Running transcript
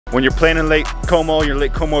When you're planning Lake Como, your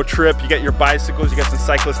Lake Como trip, you get your bicycles, you got some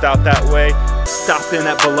cyclists out that way. Stop in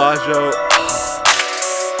at Bellagio.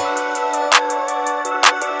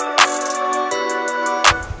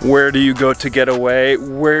 Where do you go to get away?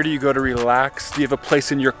 Where do you go to relax? Do you have a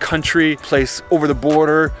place in your country, place over the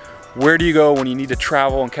border? Where do you go when you need to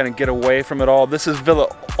travel and kind of get away from it all? This is Villa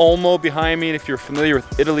Olmo behind me, and if you're familiar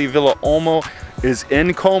with Italy, Villa Olmo is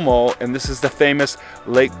in Como, and this is the famous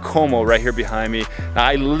Lake Como right here behind me. Now,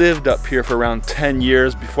 I lived up here for around 10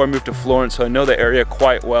 years before I moved to Florence, so I know the area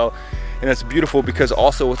quite well. And it's beautiful because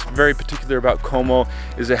also what's very particular about Como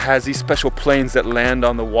is it has these special planes that land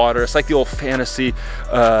on the water. It's like the old fantasy of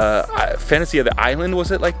the island,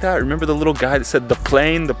 was it like that? Remember the little guy that said the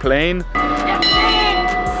plane, the plane? The plane,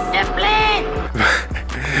 the plane.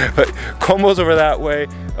 But Como's over that way,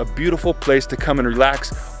 a beautiful place to come and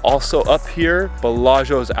relax. Also up here,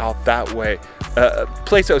 Bellagio is out that way. A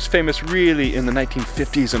place that was famous really in the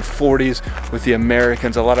 1950s and 40s with the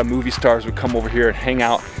Americans. A lot of movie stars would come over here and hang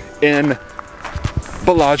out in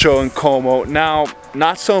Bellagio and Como. Now,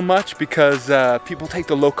 not so much because people take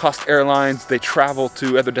the low-cost airlines. They travel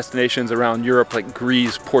to other destinations around Europe like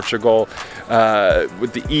Greece, Portugal.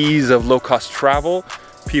 With the ease of low-cost travel,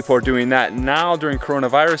 people are doing that. Now during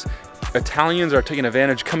coronavirus, Italians are taking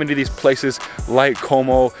advantage, coming to these places like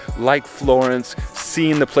Como, like Florence,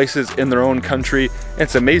 seeing the places in their own country.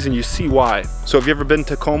 It's amazing, you see why. So have you ever been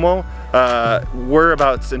to Como?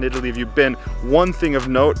 Whereabouts in Italy have you been? One thing of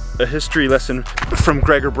note, a history lesson from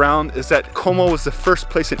Gregor Brown, is that Como was the first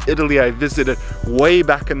place in Italy I visited way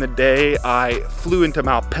back in the day. I flew into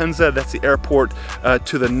Malpensa, that's the airport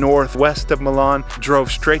to the northwest of Milan,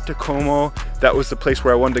 drove straight to Como. That was the place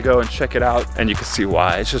where I wanted to go and check it out, and you can see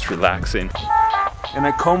why. It's just relaxing. And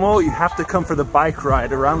at Como, you have to come for the bike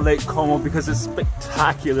ride around Lake Como because it's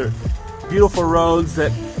spectacular. Beautiful roads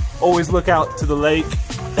that always look out to the lake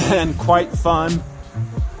and quite fun.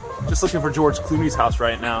 Just looking for George Clooney's house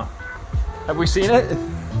right now. Have we seen it?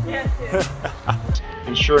 Yes.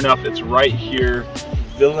 And sure enough, it's right here,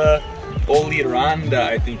 Villa Oliranda,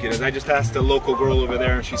 I think it is. I just asked a local girl over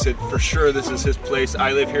there and she said for sure this is his place.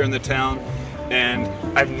 I live here in the town and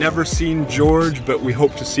I've never seen George, but we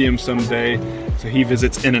hope to see him someday. So he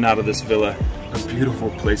visits in and out of this villa. A beautiful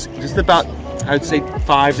place. Just about, I'd say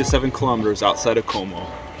 5 to 7 kilometers outside of Como.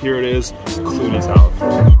 Here it is, Clooney's house.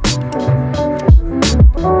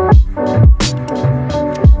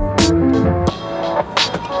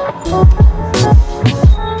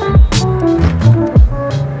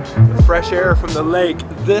 The fresh air from the lake.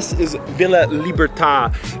 This is Villa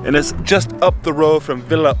Libertà, and it's just up the road from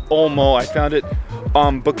Villa Olmo. I found it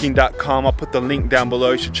on booking.com. I'll put the link down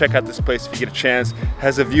below. You should check out this place if you get a chance. It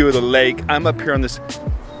has a view of the lake. I'm up here on this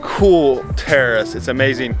cool terrace. It's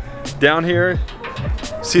amazing. Down here,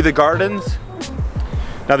 see the gardens?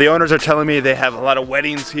 Now the owners are telling me they have a lot of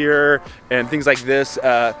weddings here and things like this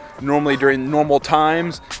normally during normal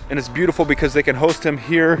times, and it's beautiful because they can host them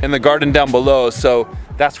here in the garden down below. So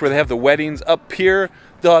that's where they have the weddings. Up here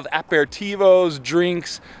they'll have aperitivos,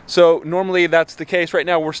 drinks. So normally that's the case. Right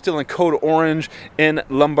now we're still in Code Orange in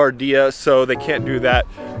Lombardia, so they can't do that,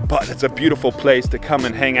 but it's a beautiful place to come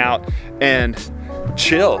and hang out and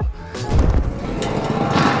chill.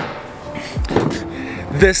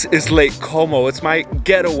 This is Lake Como. It's my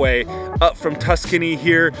getaway up from Tuscany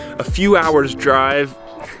here, a few hours drive.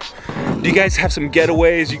 Do you guys have some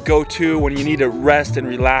getaways you go to when you need to rest and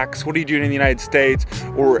relax? What are you doing in the United States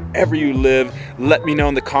or wherever you live? Let me know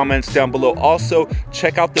in the comments down below. Also,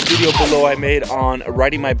 check out the video below I made on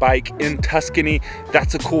riding my bike in Tuscany.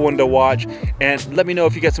 That's a cool one to watch. And let me know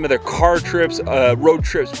if you got some other car trips, road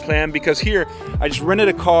trips planned, because here I just rented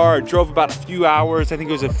a car, drove about a few hours. I think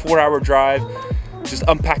it was a 4-hour drive. Just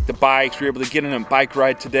unpacked the bikes. We were able to get in a bike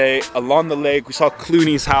ride today along the lake. We saw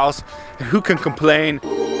Clooney's house, and who can complain?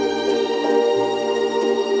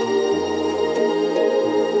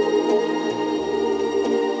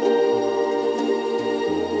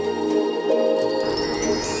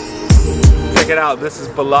 Check it out, this is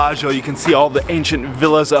Bellagio. You can see all the ancient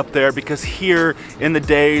villas up there because here in the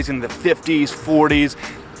days in the 50s, 40s,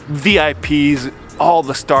 VIPs, all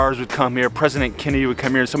the stars would come here. President Kennedy would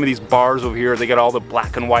come here. Some of these bars over here, they got all the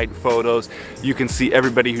black and white photos. You can see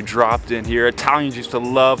everybody who dropped in here. Italians used to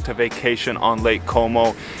love to vacation on Lake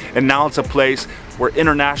Como, and now it's a place where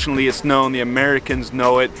internationally it's known. The Americans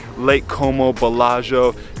know it. Lake Como,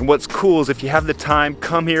 Bellagio. And what's cool is if you have the time,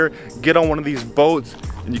 come here, get on one of these boats,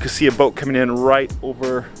 and you can see a boat coming in right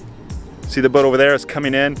over. See the boat over there is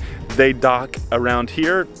coming in. They dock around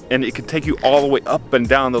here, and it can take you all the way up and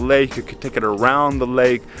down the lake. You could take it around the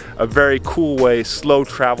lake. A very cool way, slow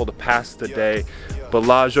travel to pass the day.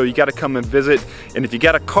 Bellagio. You gotta come and visit. And if you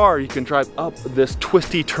got a car, you can drive up this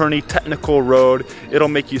twisty, turny, technical road. It'll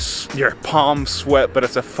make your palms sweat, but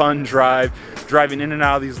it's a fun drive. Driving in and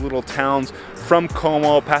out of these little towns from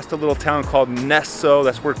Como, past a little town called Nesso.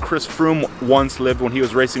 That's where Chris Froome once lived when he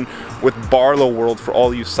was racing with Barlow World, for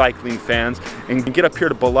all you cycling fans. And get up here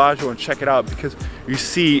to Bellagio and check it out, because you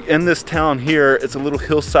see in this town here, it's a little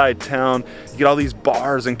hillside town. You get all these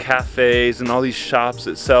bars and cafes and all these shops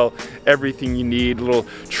that sell everything you need. Little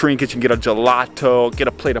trinkets, you can get a gelato, get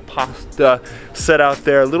a plate of pasta set out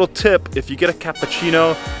there. Little tip, if you get a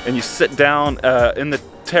cappuccino and you sit down in the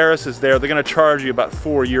terraces there, they're gonna charge you about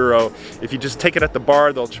 €4. If you just take it at the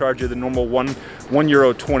bar, they'll charge you the normal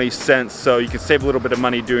 €1.20, so you can save a little bit of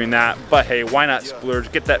money doing that. But hey, why not splurge?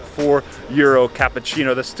 Get that €4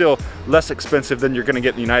 cappuccino. That's still less expensive than you're gonna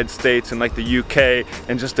get in the United States and like the UK,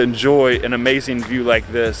 and just enjoy an amazing view like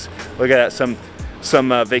this. Look at that, some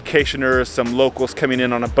vacationers, some locals coming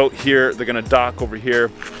in on a boat here. They're gonna dock over here.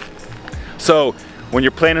 So when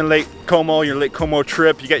you're planning Lake Como, your Lake Como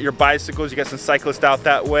trip, you got your bicycles, you got some cyclists out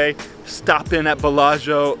that way, stop in at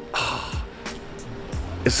Bellagio. Oh,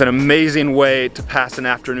 it's an amazing way to pass an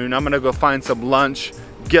afternoon. I'm gonna go find some lunch,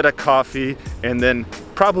 get a coffee, and then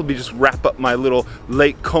probably just wrap up my little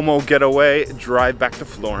Lake Como getaway, drive back to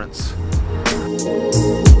Florence.